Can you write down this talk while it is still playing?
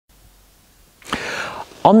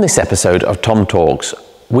On this episode of Tom Talks,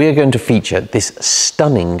 we are going to feature this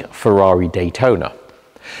stunning Ferrari Daytona.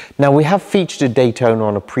 Now, we have featured a Daytona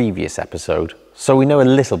on a previous episode, so we know a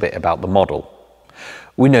little bit about the model.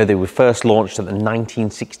 We know they were first launched at the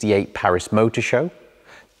 1968 Paris Motor Show.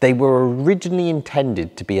 They were originally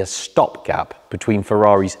intended to be a stopgap between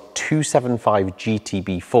Ferrari's 275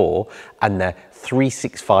 GTB4 and their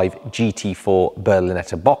 365 GT4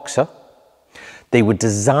 Berlinetta Boxer. They were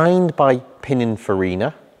designed by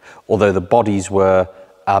Pininfarina, although the bodies were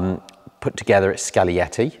put together at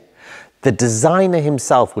Scaglietti. The designer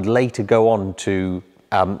himself would later go on to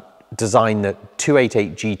design the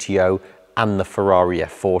 288 GTO and the Ferrari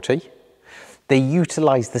F40. They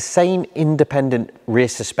utilised the same independent rear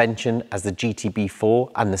suspension as the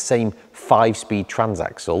GTB4 and the same 5-speed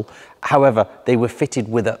transaxle. However, they were fitted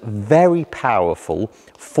with a very powerful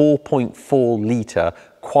 4.4 litre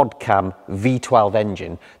quad-cam V12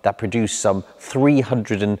 engine that produced some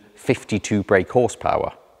 352 brake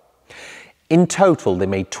horsepower. In total, they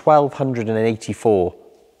made 1,284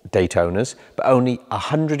 Daytonas, but only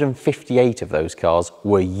 158 of those cars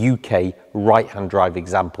were UK right-hand drive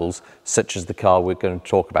examples, such as the car we're going to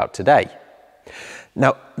talk about today.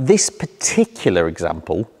 Now, this particular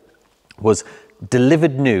example was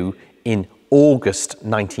delivered new in August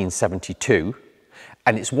 1972,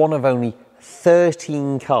 and it's one of only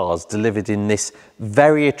 13 cars delivered in this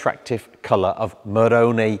very attractive colour of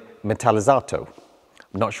Marrone Metallizzato.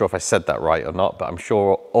 I'm not sure if I said that right or not, but I'm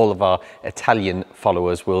sure all of our Italian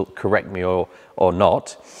followers will correct me or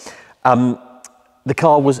not. The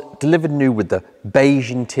car was delivered new with the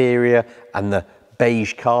beige interior and the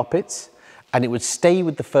beige carpets, and it would stay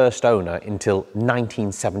with the first owner until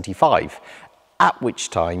 1975, at which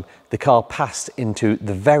time the car passed into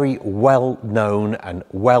the very well-known and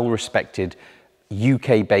well-respected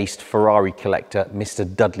UK-based Ferrari collector, Mr.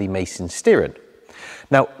 Dudley Mason-Stirin.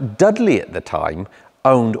 Now, Dudley at the time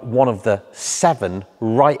owned one of the 7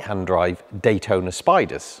 right-hand drive Daytona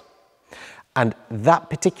Spiders. And that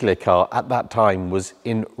particular car at that time was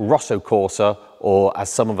in Rosso Corsa, or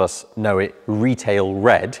as some of us know it, Retail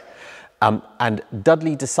Red. And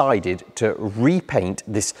Dudley decided to repaint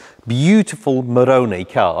this beautiful Marrone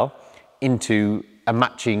car into a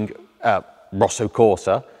matching Rosso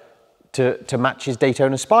Corsa to match his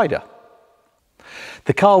Daytona Spider.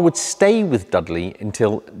 The car would stay with Dudley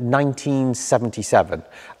until 1977,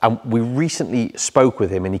 and we recently spoke with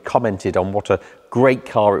him and he commented on what a great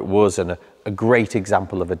car it was and a great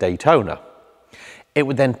example of a Daytona. It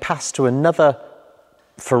would then pass to another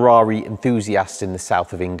Ferrari enthusiast in the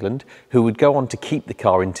south of England who would go on to keep the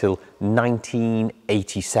car until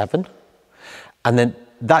 1987, and then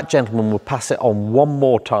that gentleman would pass it on one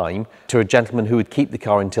more time to a gentleman who would keep the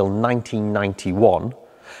car until 1991.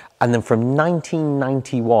 And then from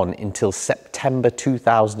 1991 until September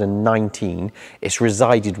 2019, it's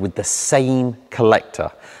resided with the same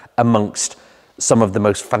collector amongst some of the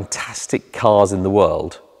most fantastic cars in the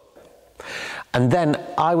world. And then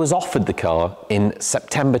I was offered the car in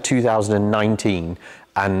September 2019,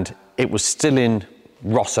 and it was still in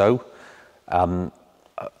Rosso.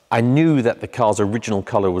 I knew that the car's original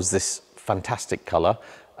colour was this fantastic colour,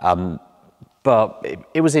 but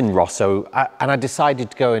it was in Rosso, and I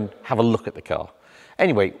decided to go and have a look at the car.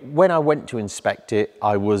 Anyway, when I went to inspect it,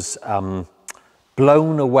 I was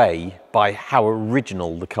blown away by how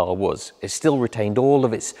original the car was. It still retained all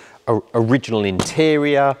of its original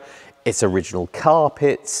interior, its original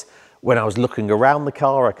carpets. When I was looking around the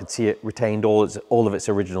car, I could see it retained all of its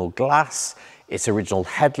original glass, its original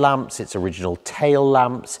headlamps, its original tail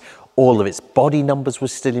lamps. All of its body numbers were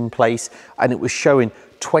still in place, and it was showing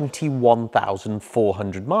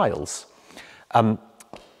 21,400 miles,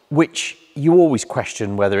 which you always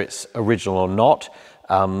question whether it's original or not.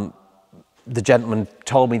 The gentleman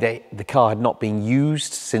told me the car had not been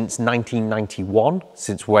used since 1991,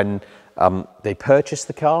 since when they purchased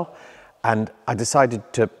the car, and I decided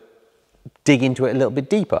to dig into it a little bit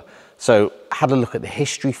deeper. So I had a look at the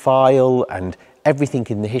history file, and everything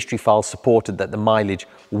in the history file supported that the mileage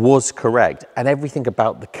was correct, and everything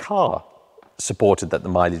about the car supported that the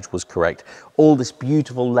mileage was correct. All this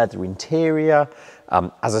beautiful leather interior,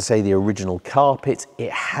 as I say, the original carpet,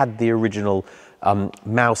 it had the original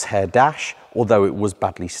mouse hair dash, although it was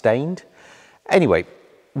badly stained. Anyway,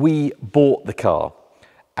 we bought the car,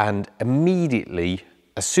 and immediately,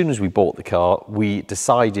 as soon as we bought the car, we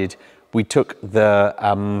decided, we took the,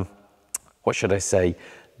 what should I say,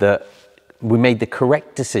 we made the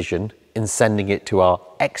correct decision in sending it to our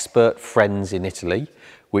expert friends in Italy,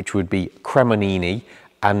 which would be Cremonini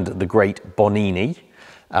and the great Bonini.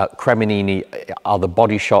 Cremonini are the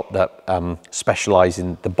body shop that specialise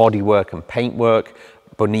in the bodywork and paintwork.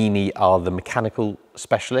 Bonini are the mechanical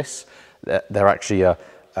specialists. They're actually are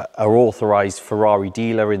authorized Ferrari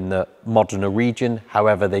dealer in the Modena region.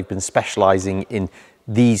 However, they've been specializing in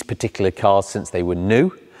these particular cars since they were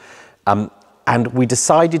new. And we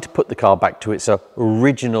decided to put the car back to its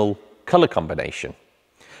original color combination.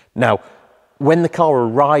 Now, when the car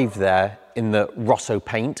arrived there in the Rosso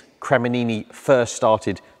paint, Cremonini first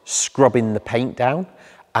started scrubbing the paint down,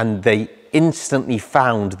 and they instantly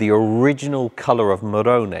found the original color of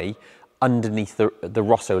Marrone underneath the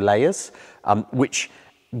Rosso layers, which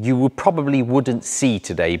you probably wouldn't see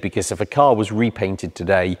today, because if a car was repainted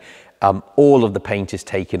today, all of the paint is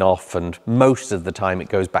taken off and most of the time it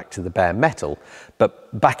goes back to the bare metal.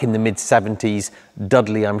 But back in the mid-70s,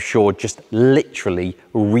 Dudley, I'm sure, just literally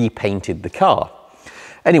repainted the car.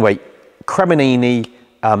 Anyway, Cremonini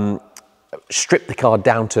stripped the car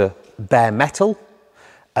down to bare metal,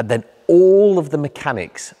 and then all of the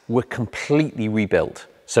mechanics were completely rebuilt.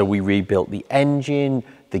 So we rebuilt the engine,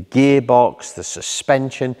 the gearbox, the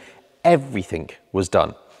suspension, everything was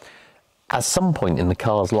done. At some point in the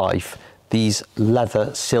car's life, these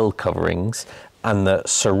leather sill coverings and the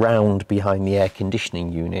surround behind the air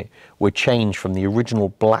conditioning unit were changed from the original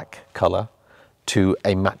black colour to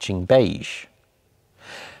a matching beige.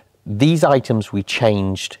 These items we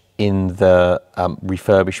changed in the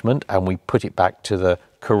refurbishment, and we put it back to the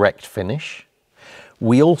correct finish.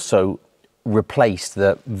 We also replaced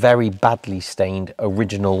the very badly stained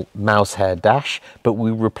original mouse hair dash, but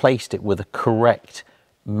we replaced it with a correct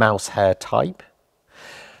mouse hair type.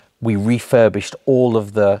 We refurbished all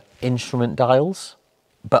of the instrument dials,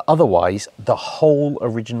 but otherwise the whole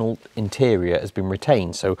original interior has been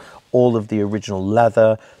retained. So all of the original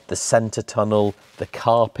leather, the center tunnel, the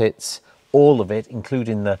carpets, all of it,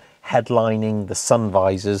 including the headlining, the sun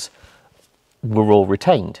visors, were all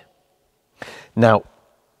retained. Now,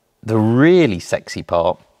 the really sexy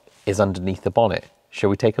part is underneath the bonnet.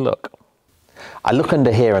 Shall we take a look? I look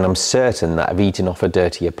under here and I'm certain that I've eaten off of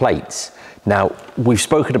dirtier plates. Now, we've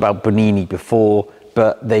spoken about Bonini before,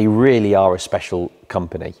 but they really are a special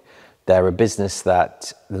company. They're a business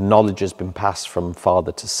that the knowledge has been passed from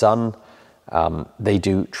father to son. They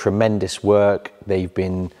do tremendous work. They've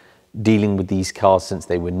been dealing with these cars since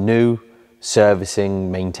they were new, servicing,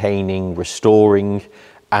 maintaining, restoring,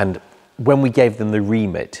 and when we gave them the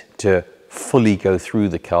remit to fully go through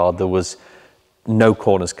the car, there was no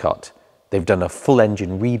corners cut. They've done a full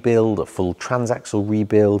engine rebuild, a full transaxle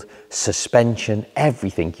rebuild, suspension,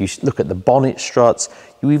 everything. You look at the bonnet struts,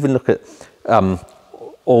 you even look at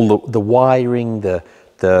all the wiring, the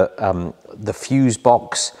fuse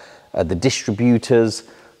box, the distributors,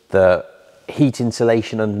 the heat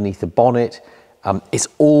insulation underneath the bonnet. It's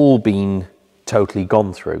all been totally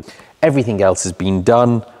gone through. Everything else has been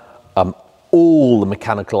done. All the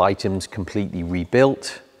mechanical items completely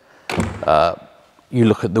rebuilt. You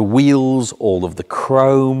look at the wheels, all of the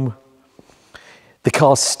chrome. The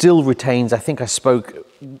car still retains, I think I spoke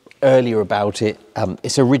earlier about it,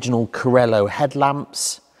 its original Corello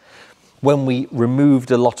headlamps. When we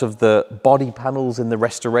removed a lot of the body panels in the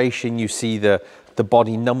restoration, you see the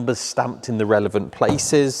body numbers stamped in the relevant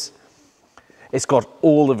places. It's got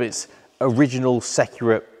all of its original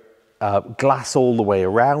Securate glass all the way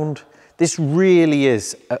around. This really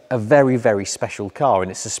is a very, very special car,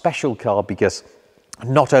 and it's a special car because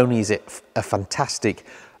not only is it a fantastic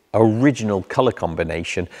original color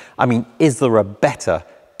combination, I mean, is there a better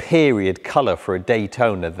period color for a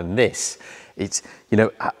Daytona than this? It's, you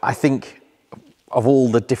know, I think of all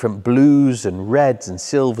the different blues and reds and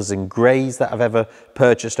silvers and grays that I've ever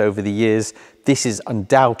purchased over the years, this is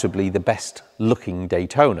undoubtedly the best looking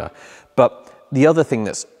Daytona. But the other thing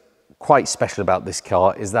that's quite special about this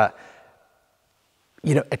car is that,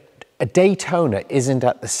 you know, a Daytona isn't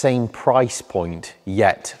at the same price point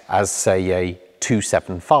yet as, say, a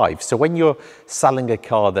 275. So when you're selling a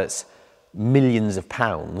car that's millions of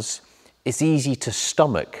pounds, it's easy to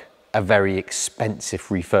stomach a very expensive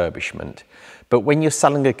refurbishment. But when you're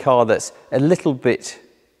selling a car that's a little bit,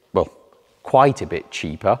 well, quite a bit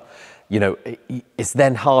cheaper, you know, it's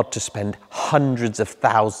then hard to spend hundreds of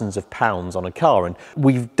thousands of pounds on a car. And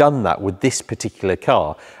we've done that with this particular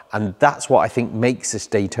car. And that's what I think makes this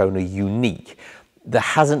Daytona unique. There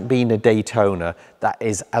hasn't been a Daytona that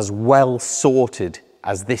is as well sorted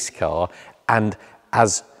as this car. And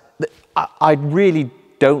as I really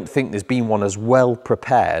don't think there's been one as well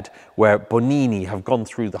prepared, where Bonini have gone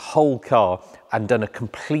through the whole car and done a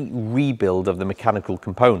complete rebuild of the mechanical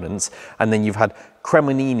components, and then you've had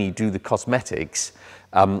Cremonini do the cosmetics.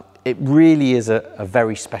 It really is a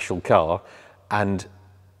very special car, and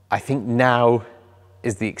I think now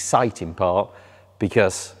is the exciting part,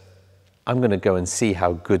 because I'm going to go and see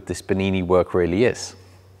how good this Bonini work really is.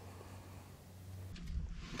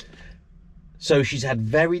 So she's had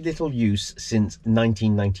very little use since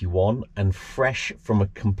 1991 and fresh from a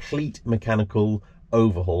complete mechanical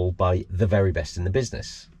overhaul by the very best in the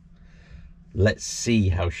business. Let's see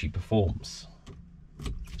how she performs.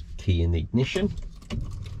 Key in the ignition.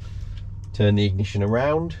 Turn the ignition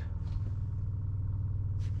around.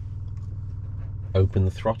 Open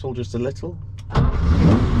the throttle just a little. And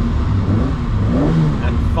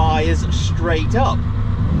fires straight up.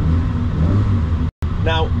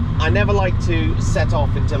 Now, I never like to set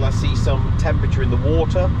off until I see some temperature in the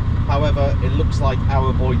water. However, it looks like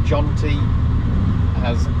our boy Jonty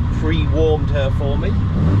has pre-warmed her for me.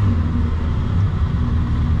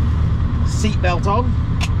 Seatbelt on.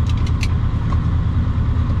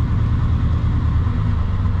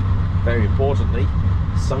 Very importantly,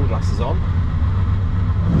 sunglasses on.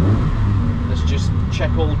 Let's just check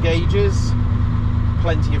all gauges.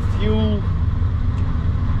 Plenty of fuel.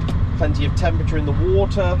 Plenty of temperature in the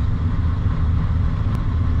water.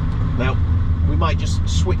 Now, we might just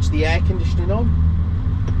switch the air conditioning on.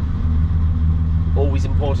 Always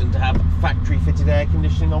important to have factory fitted air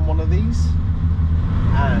conditioning on one of these.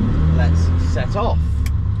 And let's set off.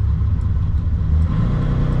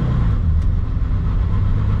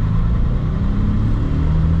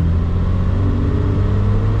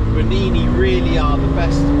 Bonini really are the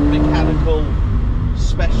best mechanical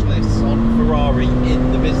specialists on Ferrari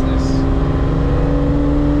in the business.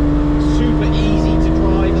 Super easy to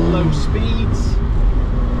drive at low speeds.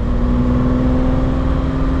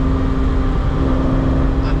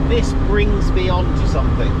 And this brings me on to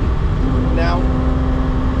something. Now,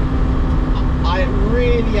 I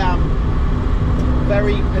really am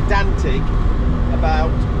very pedantic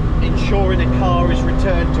about ensuring a car is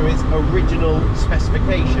returned to its original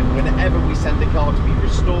specification whenever we send a car to be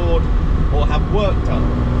restored or have work done.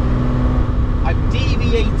 I've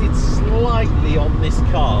deviated slightly on this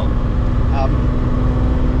car.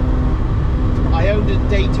 I owned a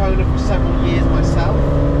Daytona for several years myself,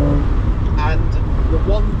 and the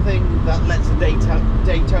one thing that lets a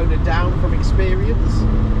Daytona down from experience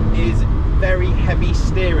is very heavy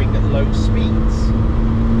steering at low speeds.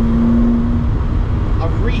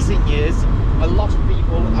 Of recent years, a lot of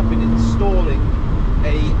people have been installing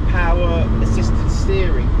a power assisted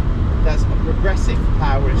steering that's a progressive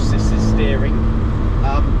power assisted steering.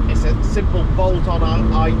 It's a simple bolt-on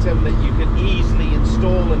item that you can easily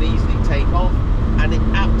install and easily take off, and it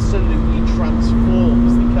absolutely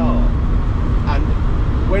transforms the car. And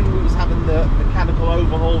when we was having the mechanical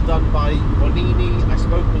overhaul done by Bonini, I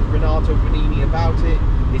spoke with Renato Bonini about it.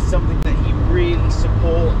 It's something that he really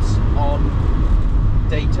supports on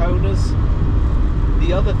Daytonas.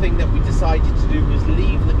 The other thing that we decided to do was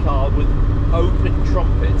leave the car with open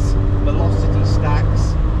trumpets, velocity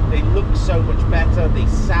stacks. They look so much better, they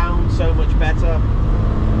sound so much better.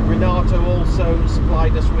 Renato also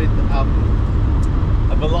supplied us with a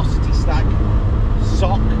velocity stack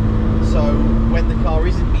sock, so when the car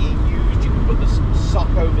isn't being used, you can put the sock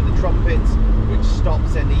over the trumpets, which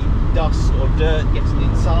stops any dust or dirt getting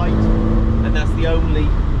inside, and that's the only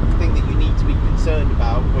thing that you need to be concerned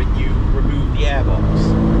about when you remove the airbox.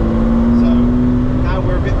 So now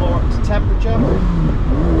we're a bit more up to temperature.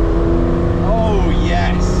 Oh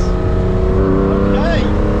yes! Okay,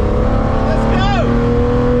 let's go!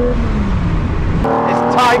 It's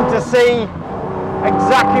time to see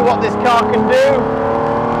exactly what this car can do.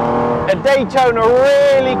 A Daytona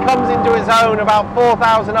really comes into its own about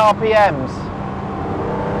 4,000 RPMs.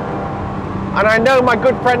 And I know my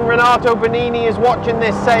good friend Renato Bonini is watching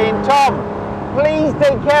this saying, Tom, please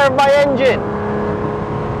take care of my engine.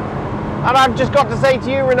 And I've just got to say to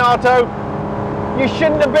you, Renato, you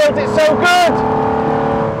shouldn't have built it so good.